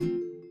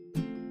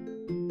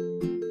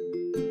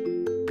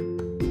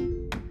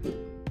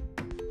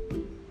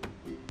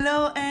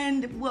Hello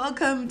and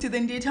welcome to the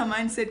Data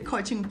Mindset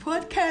Coaching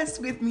Podcast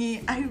with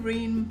me,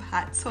 Irene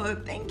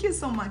Patso. Thank you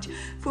so much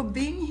for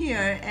being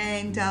here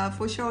and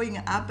for showing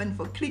up and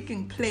for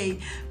clicking play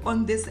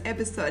on this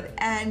episode.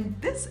 And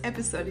this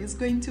episode is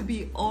going to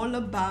be all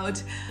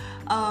about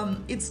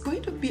it's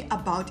going to be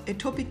about a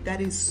topic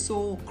that is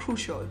so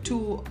crucial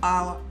to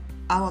our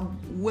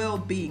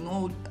well-being,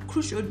 or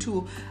crucial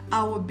to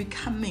our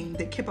becoming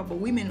the capable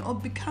women, or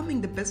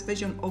becoming the best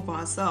version of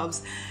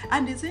ourselves.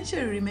 And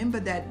essentially, remember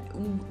that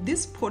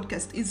this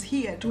podcast is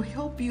here to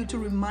help you, to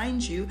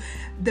remind you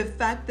the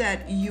fact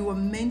that you are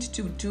meant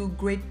to do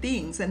great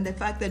things, and the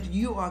fact that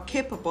you are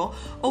capable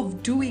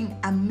of doing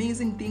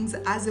amazing things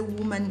as a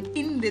woman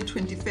in the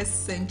 21st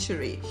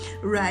century,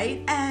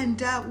 right?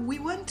 And we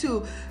want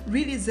to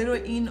really zero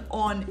in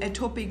on a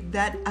topic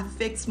that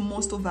affects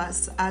most of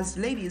us as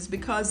ladies,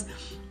 because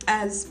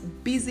as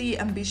busy,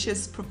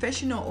 ambitious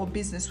professional or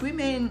business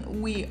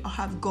women, we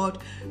have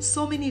got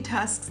so many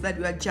tasks that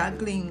we are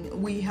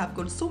juggling. We have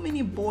got so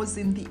many balls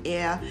in the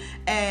air,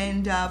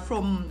 and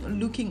from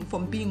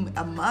being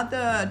a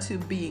mother to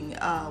being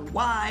a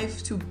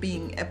wife to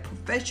being a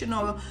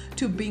professional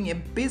to being a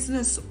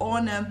business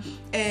owner,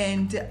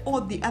 and all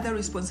the other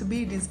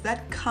responsibilities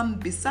that come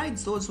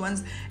besides those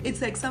ones.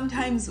 It's like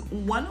sometimes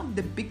one of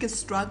the biggest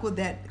struggle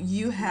that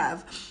you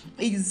have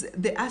is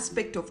the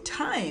aspect of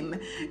time.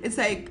 It's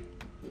like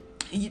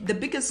the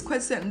biggest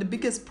question, the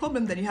biggest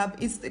problem that you have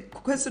is the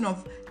question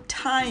of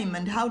time,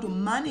 and how to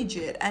manage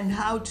it, and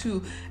how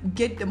to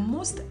get the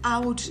most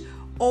out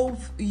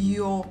of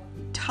your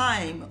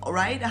time. All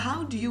right,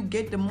 how do you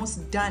get the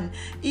most done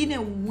in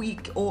a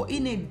week or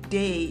in a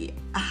day?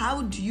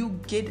 How do you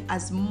get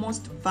as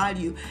most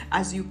value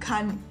as you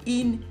can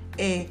in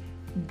a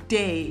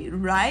day,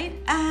 right?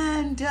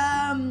 And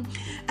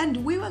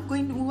we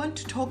want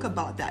to talk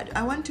about that.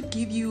 I want to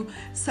give you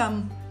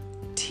some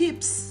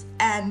tips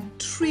and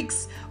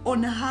tricks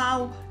on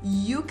how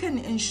you can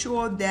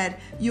ensure that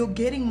you're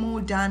getting more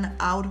done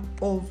out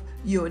of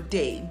your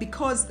day,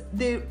 because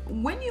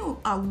when you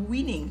are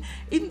winning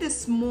in the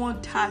small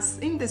tasks,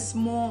 in the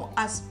small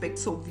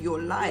aspects of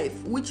your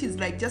life, which is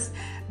like just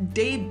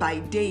day by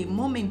day,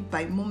 moment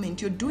by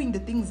moment, you're doing the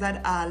things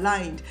that are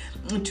aligned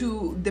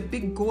to the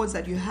big goals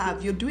that you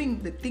have. You're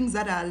doing the things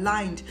that are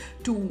aligned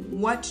to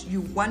what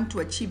you want to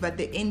achieve at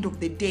the end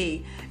of the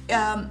day.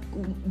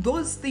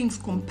 Those things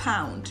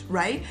compound,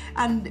 right?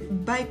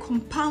 And by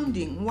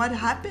compounding, what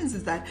happens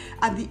is that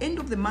at the end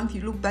of the month,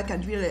 you look back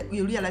and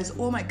you realize,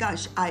 oh my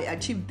gosh, I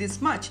achieved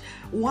this much.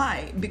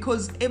 Why?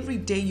 Because every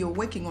day you're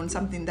working on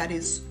something that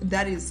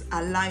is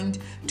aligned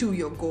to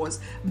your goals.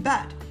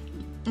 But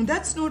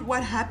that's not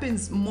what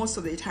happens most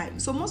of the time.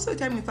 So most of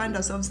the time we find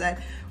ourselves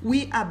that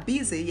we are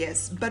busy,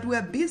 yes, but we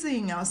are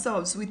busying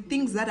ourselves with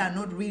things that are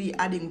not really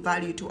adding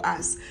value to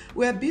us.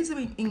 We are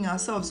busying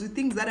ourselves with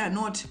things that are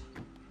not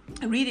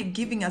really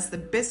giving us the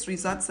best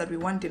results that we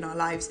want in our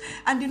lives.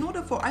 And in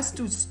order for us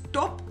to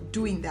stop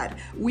doing that,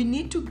 we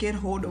need to get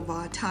hold of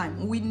our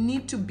time. We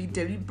need to be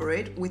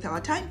deliberate with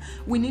our time.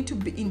 We need to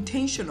be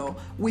intentional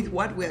with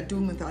what we are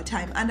doing with our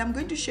time. And I'm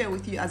going to share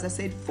with you, as I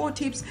said, 4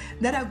 tips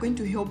that are going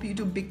to help you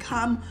to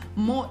become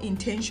more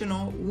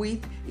intentional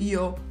with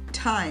your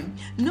time.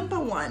 Number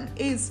 1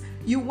 is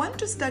you want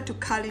to start to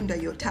calendar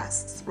your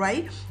tasks,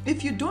 right?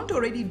 If you don't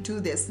already do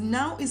this,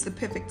 now is the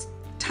perfect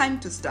time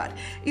to start.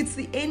 It's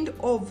the end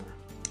of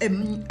a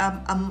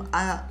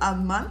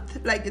month,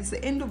 like it's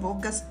the end of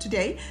August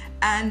today,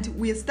 and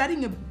we're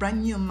starting a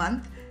brand new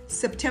month,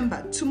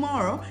 September,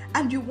 tomorrow,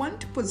 and you want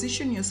to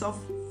position yourself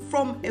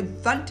from a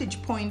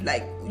vantage point,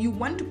 like you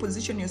want to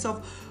position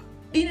yourself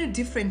in a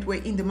different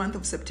way in the month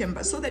of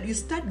September, so that you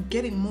start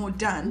getting more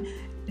done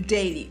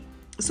daily.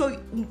 So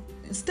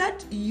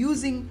start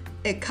using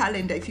a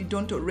calendar if you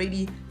don't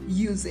already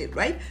use it,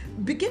 right?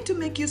 Begin to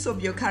make use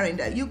of your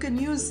calendar. You can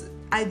use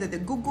either the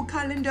Google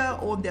Calendar,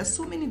 or there are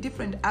so many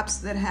different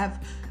apps that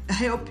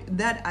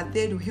are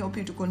there to help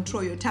you to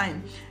control your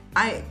time.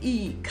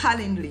 i.e.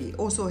 Calendly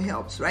also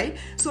helps, right?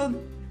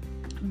 So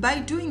by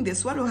doing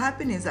this, what will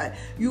happen is that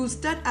you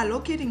start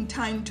allocating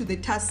time to the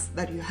tasks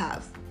that you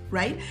have,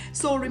 right?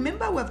 So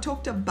remember, we've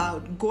talked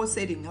about goal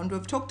setting, and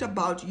we've talked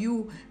about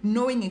you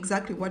knowing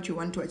exactly what you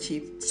want to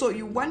achieve. So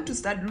you want to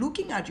start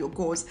looking at your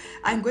goals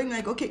and going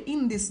like, okay,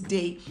 in this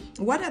day,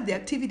 what are the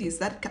activities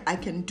that I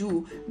can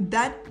do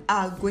that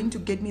are going to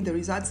get me the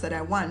results that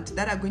I want,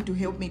 that are going to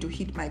help me to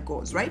hit my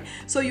goals, right?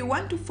 So you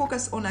want to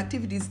focus on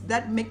activities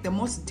that make the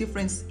most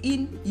difference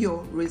in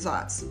your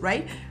results,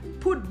 right?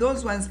 Put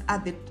those ones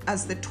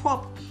as the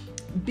top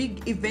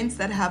big events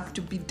that have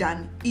to be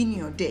done in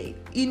your day,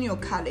 in your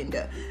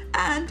calendar.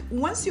 And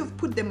once you've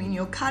put them in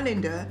your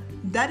calendar,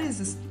 that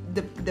is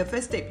the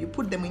first step. You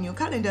put them in your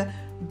calendar.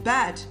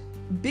 But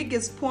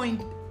biggest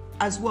point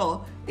as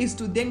well is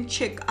to then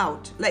check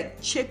out,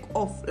 like check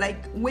off,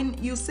 like when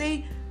you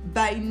say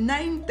by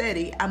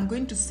 9:30 I'm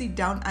going to sit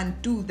down and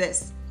do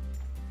this.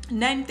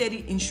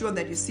 9:30, ensure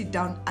that you sit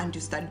down and you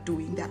start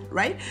doing that,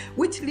 right?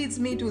 Which leads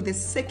me to the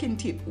second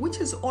tip, which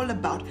is all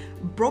about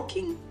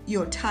blocking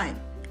your time.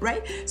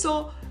 right?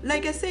 So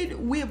like I said,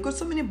 we have got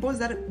so many balls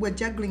that we're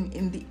juggling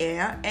in the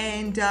air,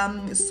 and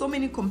so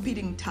many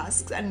competing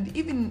tasks, and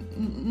even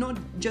not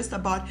just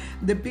about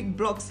the big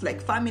blocks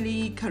like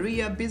family,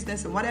 career,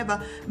 business, and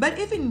whatever, but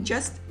even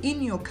just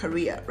in your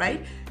career,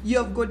 right?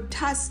 You've got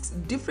tasks,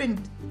 different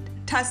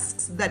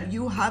tasks that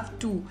you have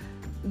to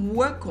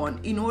work on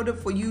in order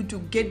for you to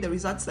get the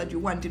results that you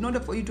want, in order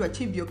for you to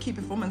achieve your key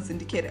performance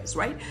indicators,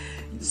 right?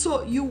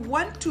 So you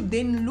want to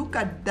then look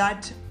at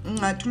that,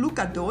 to look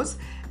at those,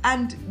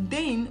 and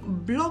then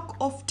block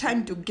off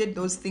time to get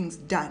those things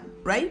done,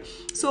 right?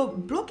 So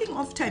blocking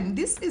off time,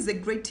 this is a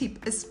great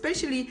tip,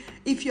 especially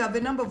if you have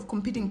a number of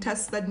competing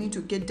tasks that need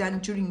to get done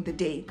during the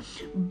day.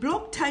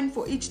 Block time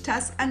for each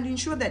task and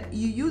ensure that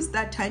you use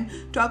that time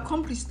to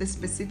accomplish the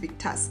specific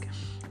task.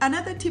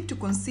 Another tip to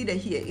consider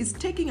here is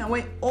taking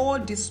away all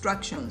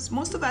distractions.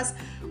 Most of us,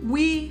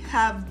 we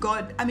have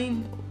got,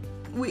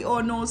 we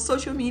all know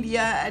social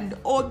media and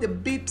all the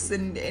beeps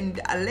and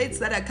alerts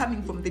that are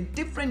coming from the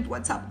different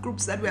WhatsApp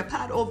groups that we're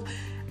part of.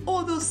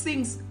 All those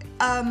things,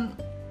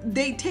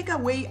 they take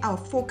away our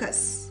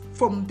focus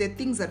from the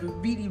things that we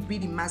really,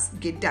 really must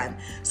get done.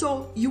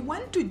 So you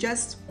want to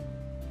just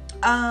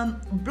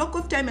block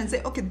off time and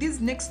say, okay,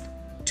 these next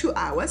 2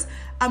 hours,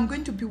 I'm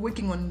going to be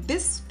working on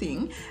this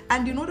thing,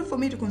 and in order for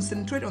me to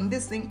concentrate on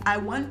this thing, I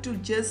want to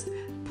just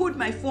put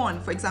my phone,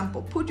 for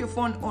example, put your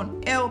phone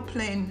on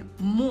airplane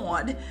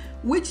mode,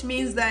 which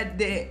means that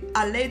the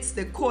alerts,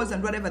 the calls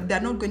and whatever, they're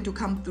not going to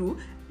come through.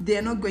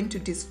 They're not going to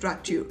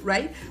distract you,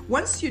 right?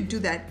 Once you do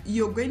that,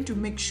 you're going to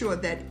make sure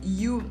that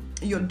you're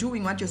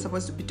doing what you're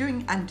supposed to be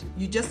doing, and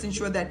you just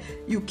ensure that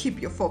you keep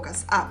your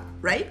focus up,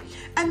 right?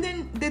 And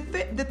then the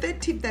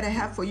third tip that I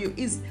have for you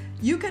is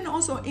you can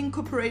also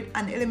incorporate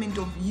an element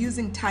of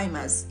using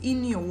timers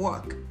in your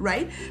work,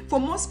 right? For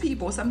most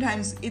people,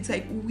 sometimes it's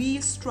like we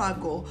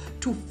struggle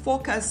to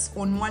focus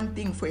on one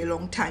thing for a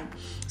long time.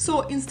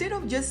 So instead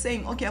of just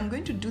saying, okay, I'm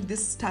going to do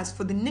this task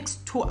for the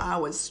next 2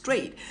 hours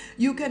straight,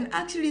 you can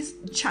actually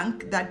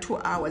chunk that 2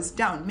 hours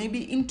down,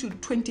 maybe into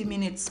 20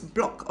 minutes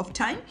block of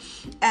time,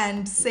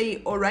 and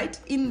say, all right,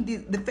 in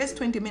the first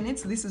 20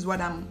 minutes, this is what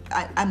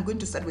I'm going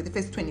to start with the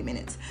first 20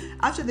 minutes.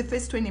 After the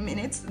first 20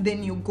 minutes,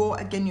 then you go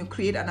again, you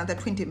create another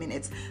 20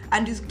 minutes,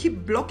 and just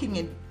keep blocking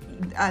it,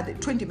 the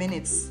 20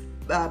 minutes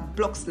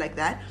blocks like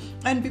that.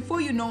 And before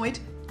you know it,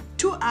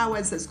 2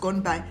 hours has gone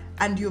by,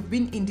 and you've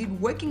been indeed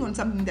working on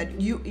something that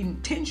you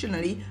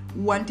intentionally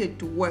wanted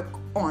to work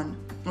on.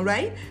 All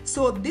right.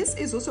 So this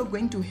is also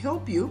going to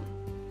help you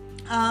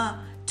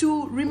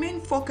to remain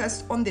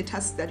focused on the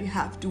tasks that you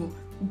have to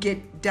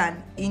get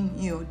done in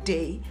your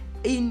day,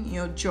 in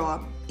your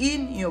job,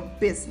 in your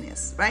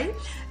business, right?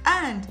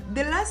 And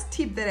the last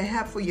tip that I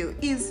have for you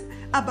is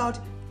about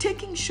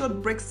taking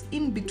short breaks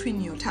in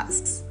between your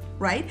tasks,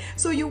 right?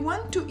 So you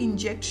want to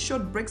inject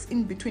short breaks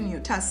in between your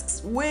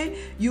tasks where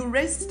you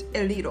rest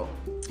a little.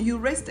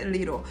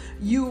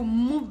 You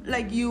move,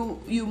 like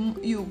you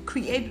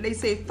create, let's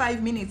say,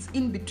 5 minutes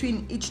in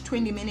between each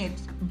 20-minute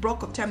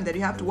block of time that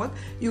you have to work.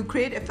 You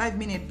create a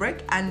 5-minute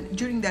break, and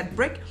during that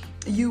break,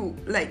 you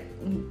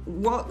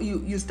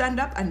you stand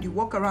up and you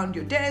walk around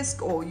your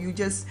desk, or you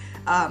just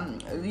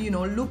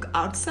look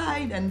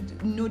outside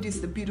and notice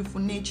the beautiful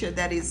nature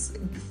that is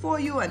before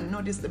you, and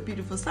notice the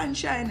beautiful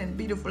sunshine and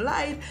beautiful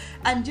light,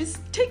 and just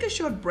take a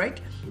short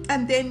break,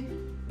 and then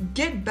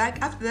get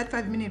back after that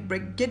 5-minute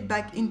break, get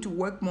back into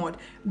work mode.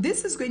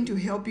 This is going to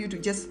help you to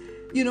just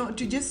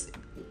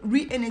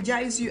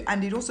re-energize you,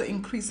 and it also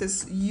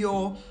increases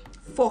your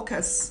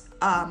focus,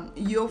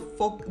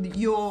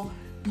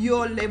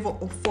 your level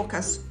of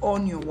focus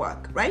on your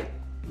work, right?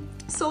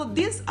 So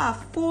these are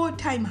 4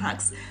 time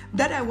hacks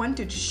that I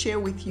wanted to share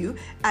with you,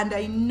 and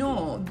I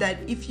know that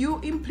if you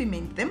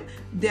implement them,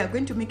 they are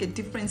going to make a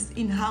difference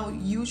in how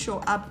you show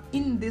up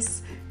in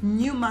this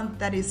new month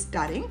that is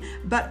starting.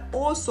 But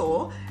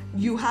also,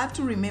 you have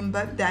to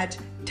remember that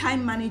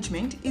time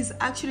management is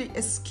actually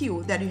a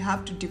skill that you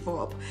have to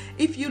develop.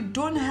 If you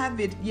don't have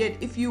it yet,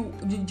 if you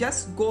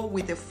just go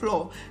with the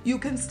flow, you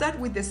can start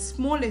with the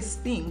smallest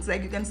things.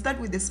 Like you can start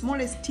with the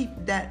smallest tip,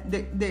 that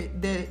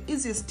the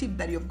easiest tip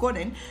that you've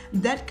gotten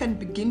that can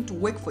begin to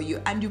work for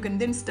you, and you can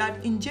then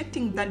start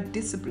injecting that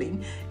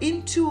discipline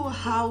into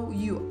how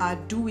you are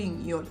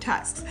doing your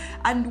tasks.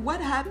 And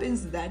what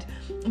happens is that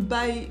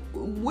by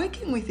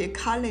working with a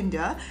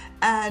calendar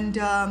and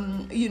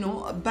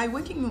by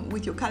working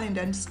with your calendar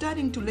and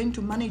starting to learn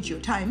to manage your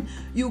time,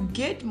 you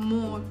get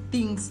more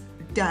things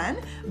done,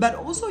 but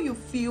also you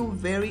feel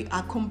very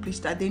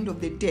accomplished at the end of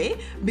the day,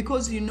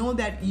 because you know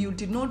that you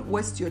did not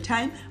waste your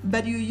time,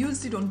 but you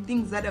used it on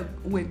things that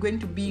were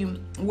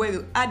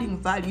adding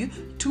value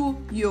to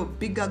your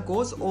bigger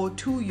goals or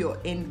to your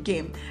end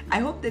game. I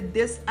hope that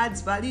this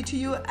adds value to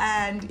you,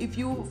 and if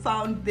you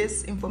found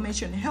this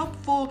information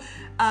helpful,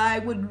 I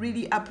would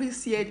really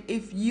appreciate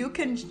if you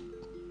can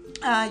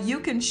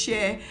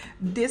share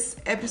this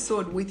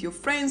episode with your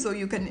friends, or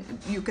you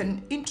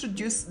can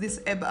introduce this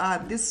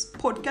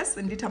podcast,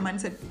 and Data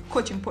Mindset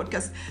Coaching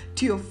Podcast,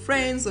 to your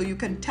friends, or you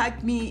can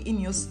tag me in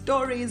your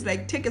stories.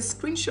 Like, take a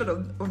screenshot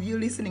of you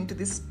listening to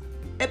this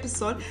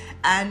episode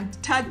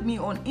and tag me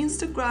on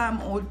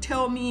Instagram, or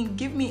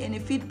give me any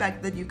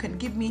feedback that you can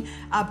give me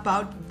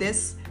about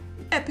this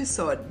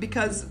episode,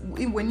 because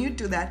when you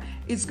do that,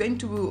 it's going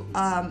to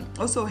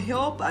also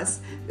help us.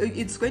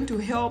 It's going to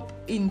help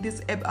in this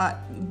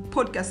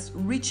podcast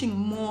reaching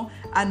more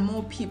and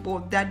more people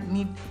that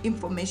need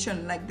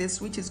information like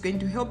this, which is going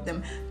to help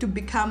them to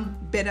become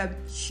better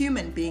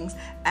human beings,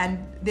 and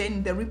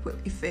then the ripple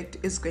effect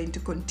is going to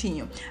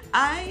continue.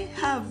 I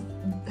have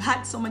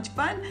had so much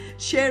fun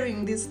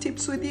sharing these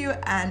tips with you,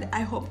 and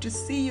I hope to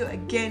see you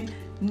again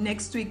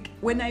next week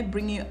when I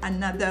bring you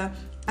another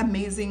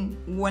amazing,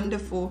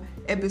 wonderful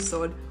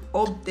episode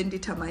of the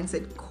Ndita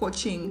Mindset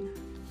Coaching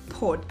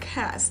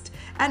Podcast.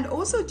 And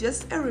also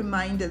just a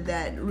reminder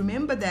that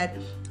remember that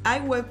I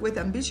work with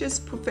ambitious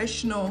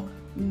professional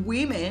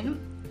women,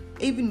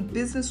 even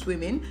business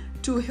women,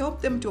 to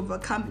help them to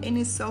overcome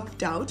any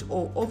self-doubt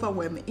or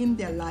overwhelm in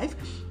their life.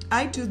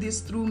 I do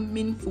this through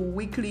meaningful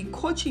weekly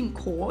coaching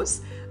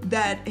calls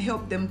that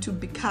help them to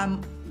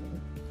become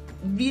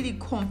really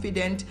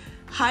confident,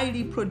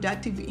 highly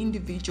productive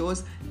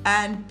individuals,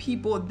 and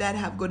people that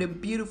have got a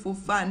beautiful,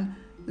 fun,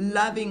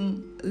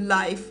 loving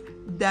life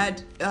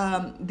that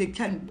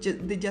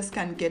they just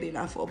can't get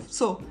enough of.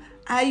 So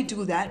I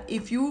do that.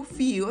 If you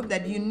feel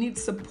that you need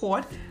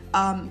support,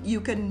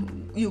 you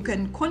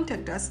can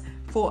contact us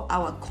for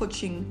our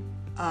coaching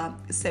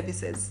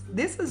services.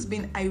 This has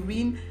been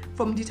Irene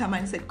from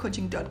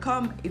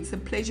NditaMindsetCoaching.com. It's a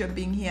pleasure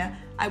being here.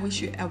 I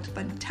wish you a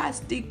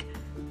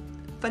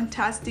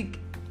fantastic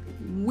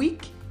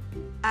week,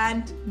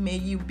 and may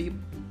you be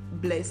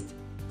blessed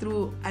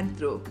through and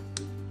through.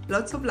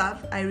 Lots of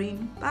love,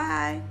 Irene.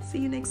 Bye. See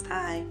you next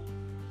time.